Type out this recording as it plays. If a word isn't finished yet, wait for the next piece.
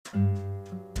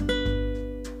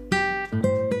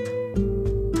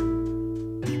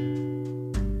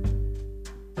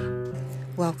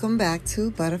Welcome back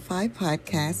to Butterfly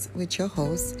Podcast with your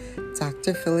host,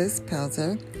 Dr. Phyllis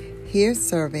Pelzer, here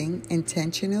serving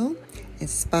intentional,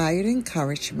 inspired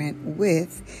encouragement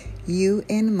with you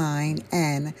in mind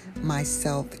and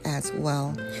myself as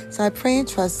well. So I pray and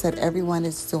trust that everyone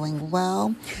is doing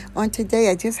well. On today,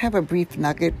 I just have a brief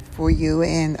nugget for you,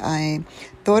 and I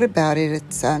thought about it.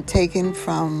 It's taken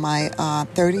from my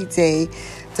 30-day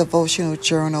devotional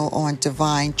journal on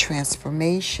divine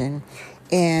transformation.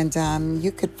 And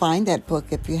you could find that book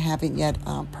if you haven't yet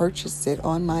purchased it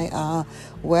on my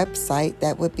website.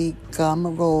 That would be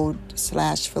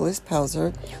Gumroad/Phyllis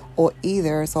Pelzer, or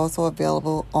either it's also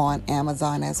available on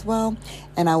Amazon as well.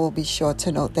 And I will be sure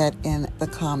to note that in the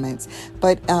comments.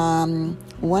 But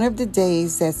one of the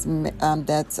days that's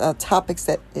topics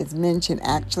that is mentioned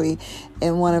actually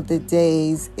in one of the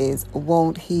days is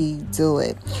 "Won't He Do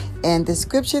It?" And the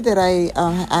scripture that I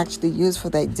actually used for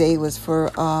that day was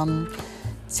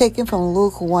taken from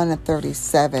Luke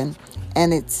 1:37,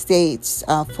 and it states,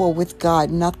 "For with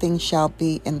God nothing shall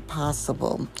be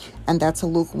impossible." And that's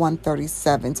Luke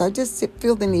 1:37. So I just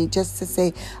feel the need just to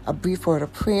say a brief word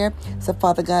of prayer. So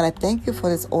Father God, I thank you for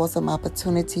this awesome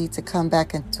opportunity to come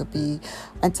back and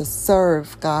to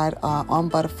serve, God, on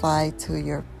Butterfly to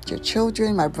your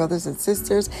children, my brothers and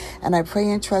sisters. And I pray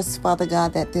and trust, Father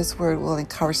God, that this word will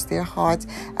encourage their hearts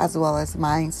as well as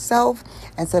myself,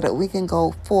 and so that we can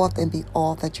go forth and be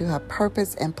all that you have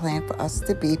purposed and planned for us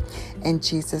to be. In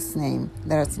Jesus' name,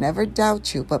 let us never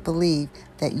doubt you, but believe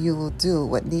that you will do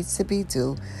what needs to be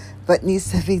done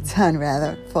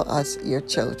for us, your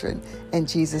children. In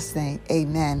Jesus' name,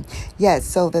 amen. Yes,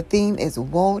 so the theme is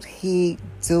 "Won't He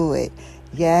Do It?"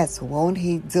 Yes, won't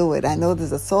he do it? I know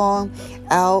there's a song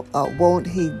out, "Won't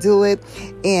He Do It?"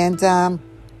 And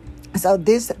so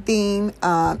this theme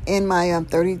in my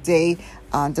 30-day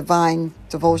divine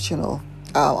devotional,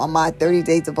 on my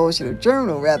 30-day devotional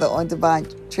journal, rather, on divine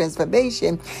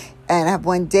transformation. And I have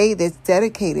one day that's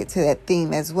dedicated to that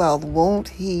theme as well. Won't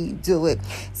he do it?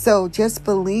 So just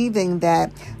believing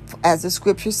that, as the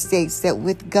scripture states, that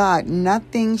with God,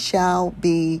 nothing shall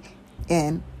be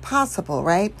impossible,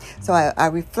 right? So I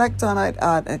reflect on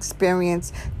an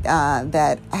experience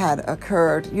that had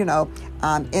occurred,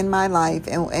 in my life,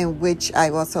 in which I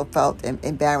also felt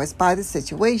embarrassed by the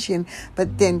situation,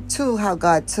 but then too, how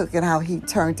God took it, how he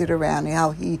turned it around, and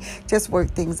how he just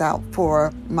worked things out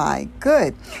for my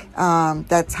good.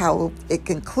 That's how it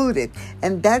concluded.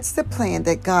 And that's the plan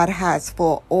that God has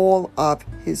for all of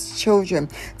his children.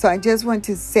 So I just want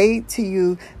to say to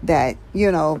you that,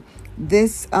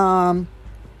 this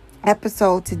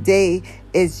episode today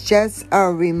is just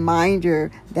a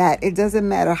reminder that it doesn't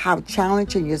matter how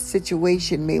challenging your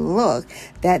situation may look,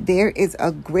 that there is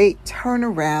a great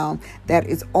turnaround that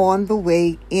is on the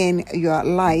way in your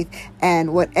life.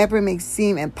 And whatever may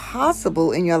seem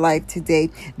impossible in your life today,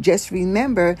 just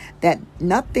remember that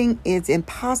nothing is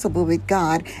impossible with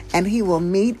God, and he will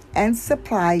meet and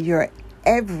supply your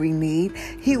every need.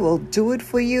 He will do it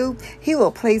for you. He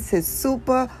will place his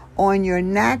super on your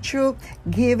natural,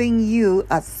 giving you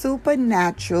a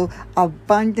supernatural,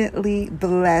 abundantly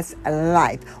blessed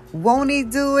life. Won't he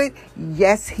do it?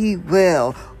 Yes, he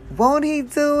will. Won't he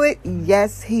do it?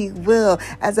 Yes, he will.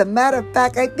 As a matter of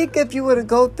fact, I think if you were to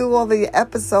go through all the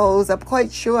episodes, I'm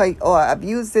quite sure, or I've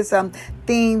used this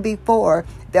theme before,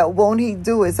 that won't he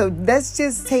do it? So let's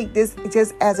just take this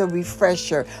just as a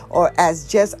refresher, or as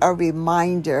just a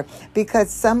reminder, because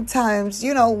sometimes,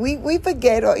 we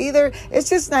forget, or either it's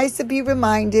just nice to be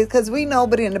reminded because we know,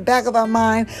 but in the back of our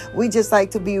mind, we just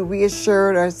like to be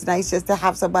reassured, or it's nice just to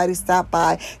have somebody stop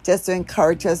by just to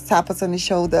encourage us, tap us on the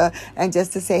shoulder, and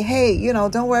just to say, hey,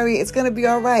 don't worry, it's going to be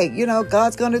all right.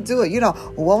 God's going to do it.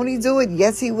 Won't he do it?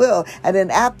 Yes, he will. And then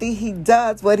after he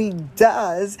does what he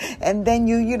does, and then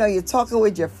you're talking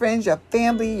with your friends, your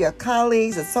family, your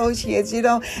colleagues, associates,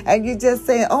 and you just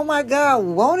say, oh my God,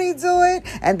 won't he do it?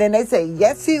 And then they say,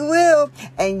 yes, he will.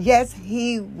 And yes,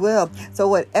 he will. So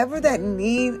whatever that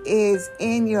need is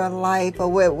in your life, or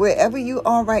wherever you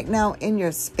are right now in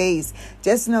your space,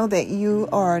 just know that you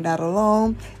are not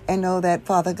alone, and know that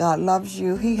Father God loves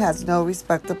you. He has no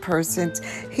respect of persons.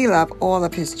 He loves all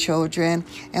of his children,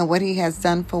 and what he has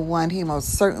done for one, he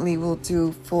most certainly will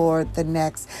do for the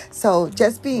next. So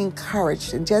just be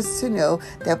encouraged, and just to know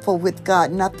that for with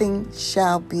God, nothing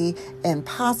shall be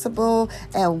impossible.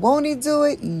 And won't he do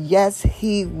it? Yes,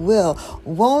 he will.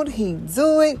 Won't he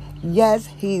do it? Yes,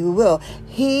 he will.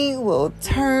 He will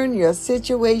turn your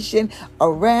situation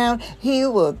around. He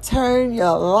will turn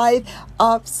your life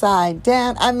upside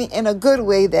down. I mean, in a good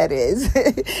way, that is.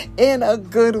 In a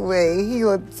good way. He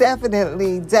will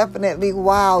definitely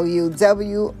wow you.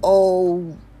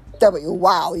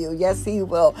 wow you. Yes, he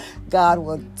will. God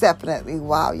will definitely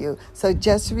wow you. So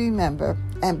just remember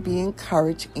and be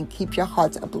encouraged and keep your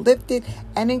hearts uplifted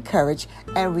and encouraged.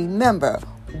 And remember,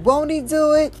 won't he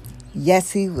do it?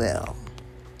 Yes, he will.